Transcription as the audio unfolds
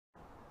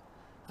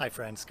Hi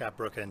friends, Scott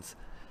Brookins.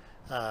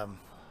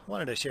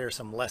 Wanted to share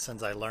some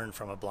lessons I learned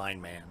from a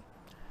blind man.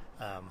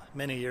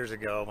 Many years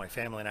ago, my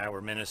family and I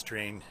were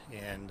ministering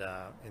in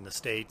the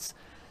States,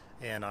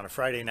 and on a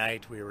Friday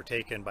night, we were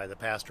taken by the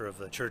pastor of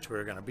the church we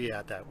were going to be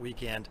at that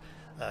weekend,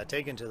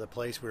 taken to the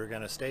place we were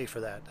going to stay for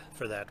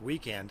that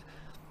weekend.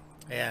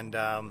 And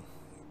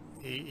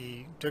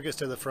he took us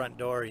to the front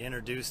door. He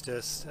introduced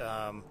us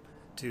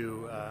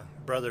to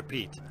Brother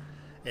Pete.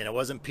 And it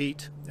wasn't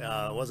Pete,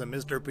 it wasn't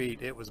Mr.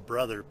 Pete, it was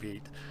Brother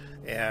Pete.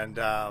 And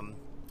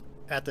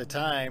at the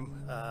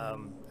time,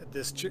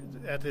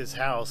 at his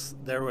house,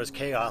 there was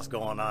chaos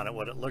going on at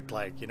what it looked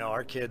like. You know,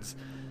 our kids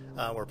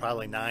were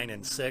probably 9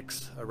 and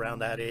 6, around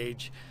that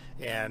age.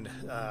 And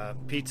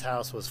Pete's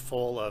house was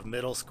full of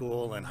middle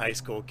school and high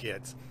school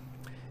kids.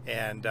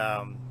 And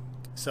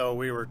so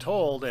we were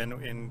told,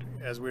 and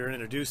as we were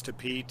introduced to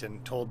Pete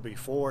and told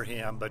before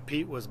him, but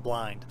Pete was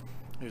blind.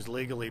 He was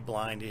legally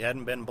blind. He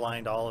hadn't been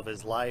blind all of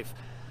his life.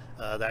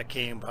 That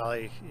came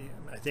probably,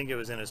 I think it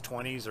was in his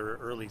 20s or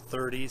early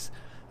 30s.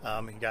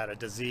 He got a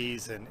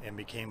disease and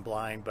became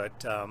blind,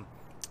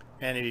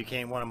 and he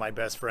became one of my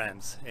best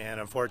friends. And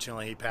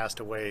unfortunately, he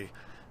passed away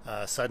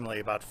suddenly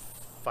about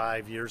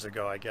 5 years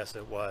ago, I guess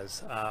it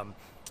was.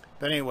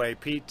 But anyway,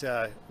 Pete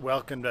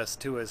welcomed us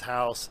to his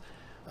house.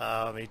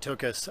 He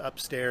took us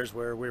upstairs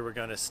where we were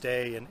going to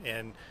stay,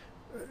 and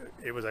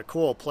it was a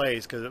cool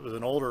place because it was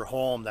an older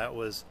home that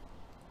was,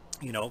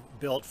 you know,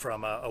 built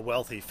from a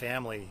wealthy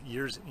family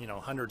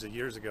hundreds of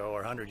years ago or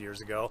 100 years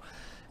ago.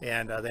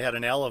 And they had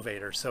an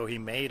elevator, so he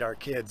made our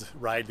kids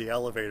ride the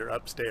elevator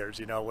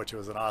upstairs, which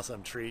was an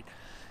awesome treat.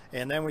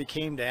 And then we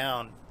came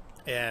down,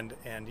 and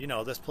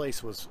this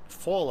place was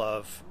full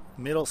of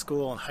middle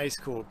school and high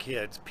school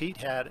kids. Pete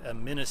had a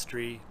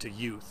ministry to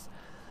youth.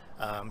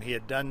 He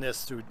had done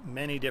this through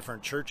many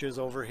different churches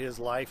over his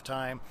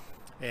lifetime,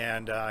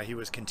 and he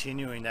was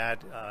continuing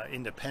that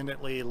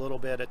independently a little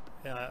bit,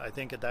 I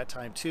think, at that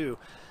time too.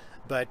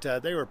 But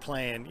they were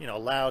playing,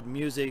 loud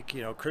music,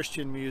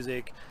 Christian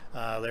music.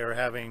 They were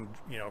having,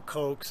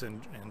 Cokes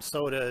and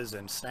sodas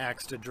and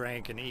snacks to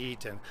drink and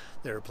eat, and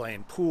they were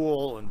playing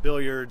pool and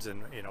billiards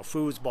and,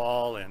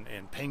 foosball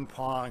and ping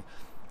pong,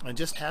 and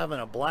just having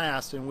a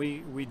blast. And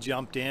we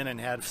jumped in and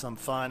had some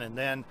fun. And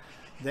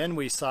then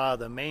we saw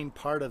the main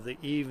part of the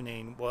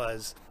evening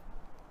was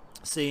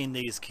seeing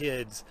these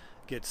kids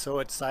get so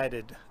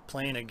excited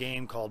playing a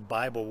game called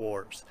Bible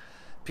Wars.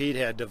 Pete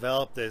had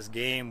developed this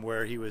game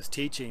where he was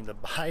teaching the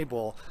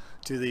Bible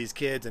to these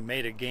kids and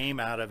made a game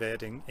out of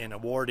it, and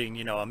awarding,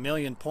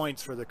 1,000,000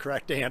 points for the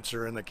correct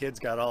answer. And the kids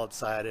got all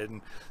excited,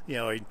 and,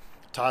 he'd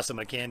toss them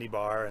a candy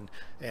bar, and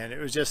it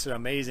was just an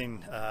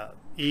amazing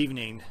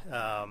evening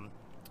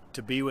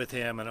to be with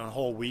him, and a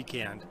whole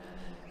weekend.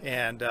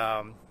 And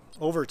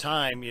over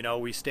time,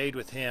 we stayed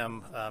with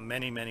him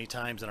many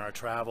times in our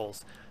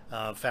travels.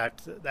 In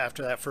fact,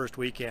 after that first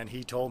weekend,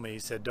 he told me, he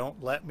said,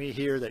 "Don't let me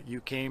hear that you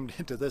came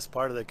into this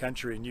part of the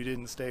country and you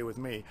didn't stay with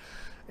me."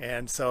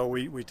 And so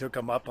we took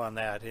him up on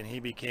that, and he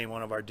became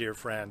one of our dear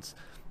friends.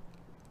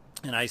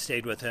 And I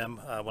stayed with him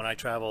when I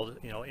traveled,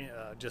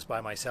 just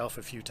by myself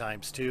a few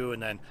times too.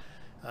 And then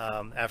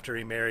after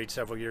he married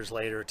several years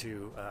later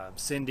to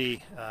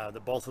Cindy,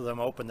 both of them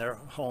opened their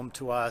home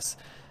to us.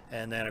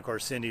 And then, of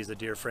course, Cindy's a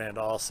dear friend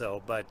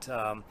also. But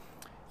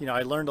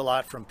I learned a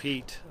lot from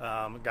Pete,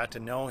 got to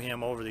know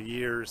him over the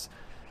years,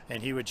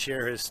 and he would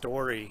share his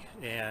story.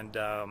 And,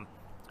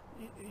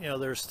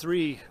 there's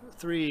three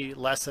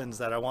lessons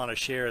that I want to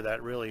share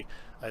that really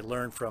I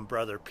learned from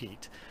Brother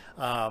Pete.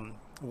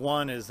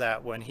 One is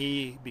that when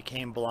he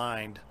became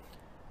blind,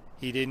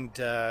 he didn't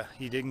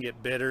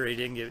get bitter, he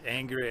didn't get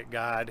angry at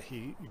God,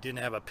 he didn't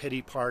have a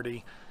pity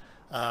party.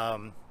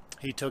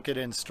 He took it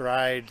in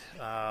stride,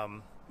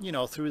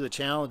 through the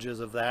challenges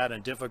of that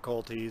and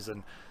difficulties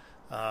and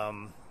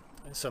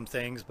some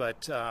things,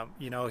 but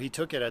he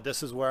took it at,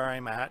 this is where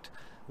I'm at.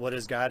 What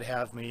does God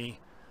have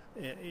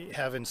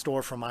in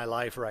store for my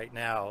life right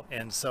now?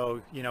 And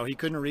so, he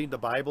couldn't read the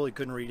Bible, he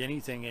couldn't read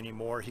anything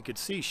anymore. He could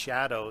see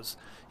shadows,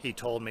 he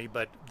told me,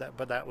 but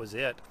that was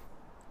it.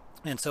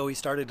 And so he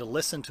started to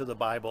listen to the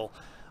Bible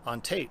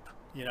on tape,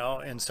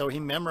 and so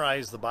he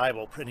memorized the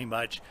Bible pretty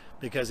much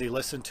because he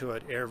listened to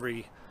it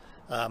every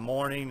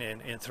morning,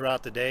 and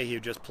throughout the day he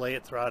would just play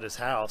it throughout his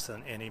house,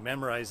 and he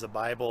memorized the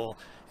Bible,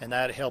 and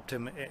that helped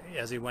him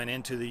as he went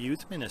into the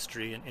youth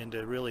ministry and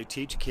to really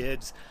teach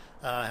kids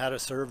how to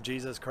serve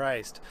Jesus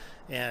Christ.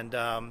 And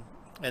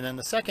then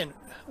the second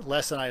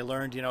lesson I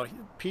learned,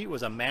 Pete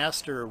was a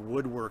master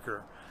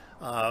woodworker,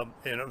 and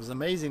it was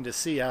amazing to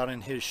see out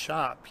in his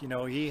shop.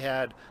 He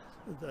had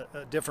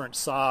the different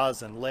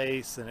saws and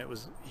lathes, and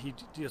he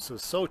just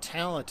was so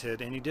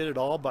talented, and he did it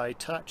all by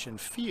touch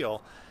and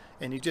feel.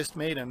 And he just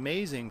made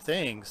amazing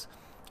things,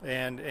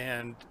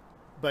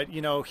 but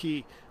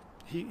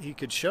he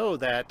could show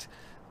that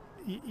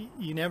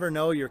you never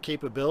know your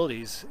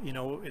capabilities,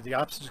 the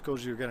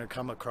obstacles you're going to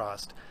come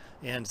across.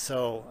 And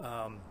so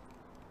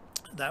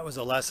that was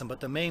a lesson.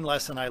 But the main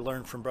lesson I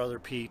learned from Brother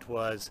Pete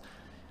was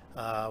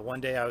one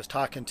day I was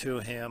talking to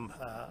him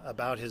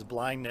about his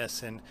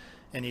blindness, and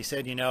And he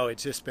said,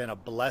 it's just been a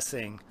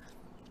blessing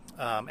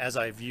as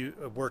I've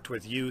worked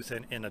with youth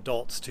and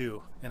adults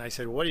too. And I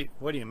said, what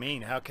do you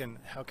mean? How can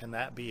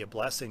that be a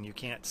blessing? You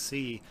can't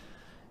see.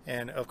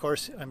 And of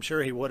course, I'm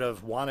sure he would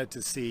have wanted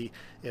to see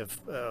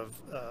if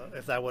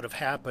that would have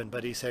happened.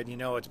 But he said,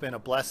 it's been a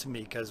blessing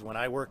because when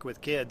I work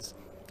with kids,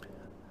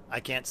 I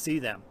can't see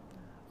them.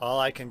 All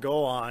I can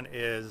go on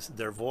is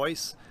their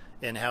voice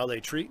and how they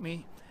treat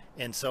me.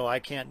 And so I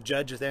can't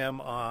judge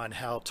them on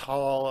how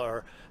tall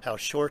or how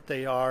short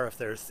they are, if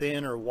they're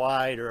thin or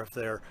wide, or if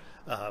they're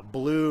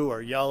blue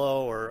or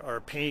yellow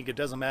or pink. It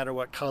doesn't matter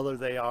what color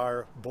they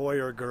are, boy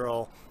or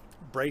girl,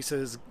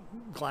 braces,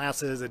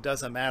 glasses, it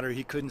doesn't matter.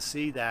 He couldn't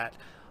see that.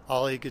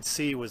 All he could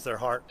see was their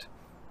heart.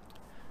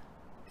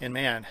 And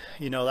man,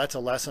 that's a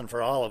lesson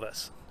for all of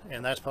us.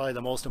 And that's probably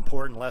the most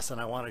important lesson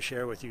I want to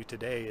share with you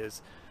today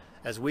is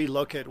as we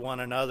look at one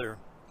another,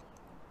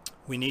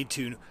 we need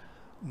to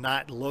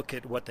not look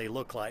at what they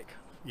look like,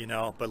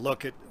 but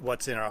look at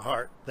what's in our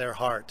heart, their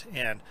heart.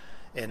 And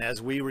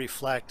as we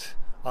reflect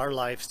our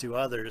lives to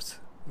others,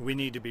 we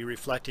need to be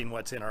reflecting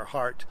what's in our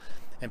heart.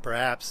 And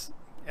perhaps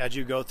as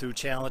you go through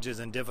challenges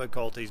and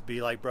difficulties,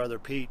 be like Brother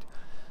Pete,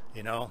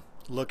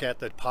 look at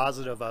the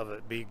positive of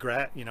it,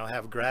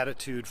 have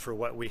gratitude for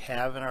what we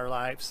have in our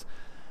lives,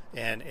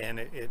 and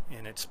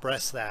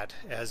express that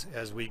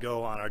as we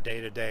go on our day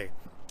to day.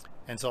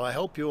 And so I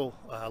hope you'll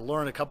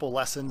learn a couple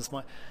lessons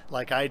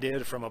like I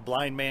did from a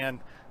blind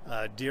man,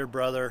 dear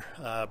brother,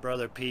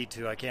 Brother Pete,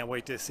 who I can't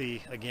wait to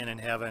see again in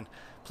heaven.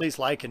 Please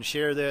like and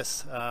share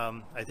this.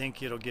 I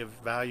think it'll give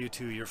value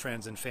to your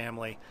friends and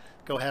family.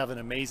 Go have an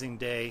amazing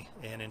day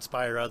and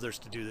inspire others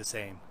to do the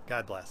same.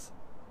 God bless.